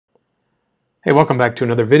Hey, welcome back to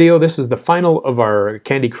another video. This is the final of our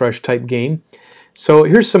Candy Crush type game. So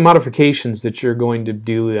here's some modifications that you're going to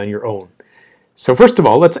do on your own. So first of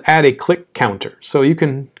all, let's add a click counter so you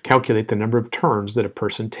can calculate the number of turns that a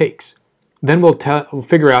person takes. Then we'll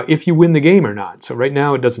figure out if you win the game or not. So right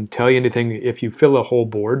now it doesn't tell you anything if you fill a whole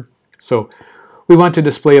board. So we want to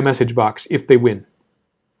display a message box if they win.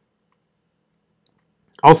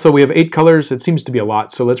 Also, we have 8 colors. It seems to be a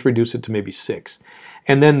lot, so let's reduce it to maybe 6.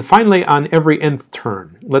 And then finally, on every nth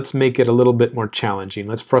turn, let's make it a little bit more challenging.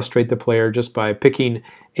 Let's frustrate the player just by picking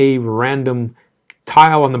a random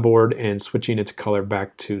tile on the board and switching its color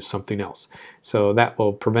back to something else. So that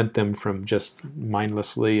will prevent them from just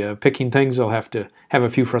mindlessly picking things. They'll have to have a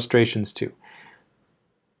few frustrations too.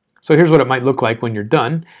 So here's what it might look like when you're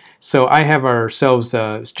done. So I have ourselves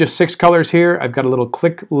just 6 colors here. I've got a little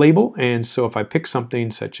click label, and so if I pick something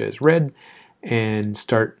such as red and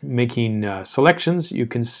start making selections, you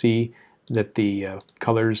can see that the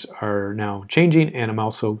colors are now changing, and I'm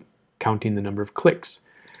also counting the number of clicks.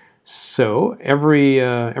 So every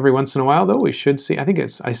once in a while, though, we should see, I think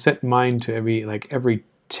I set mine to every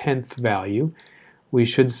 10th value, we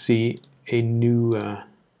should see a new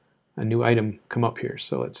item come up here.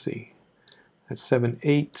 So let's see. That's 7,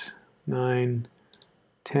 8, 9,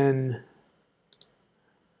 10.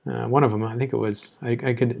 One of them, I think it was, I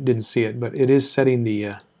didn't see it, but it is setting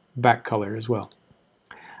the back color as well.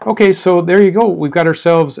 Okay, so there you go. We've got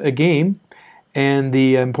ourselves a game, and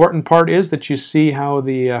the important part is that you see how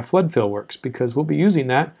the flood fill works, because we'll be using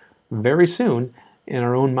that very soon in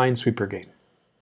our own Minesweeper game.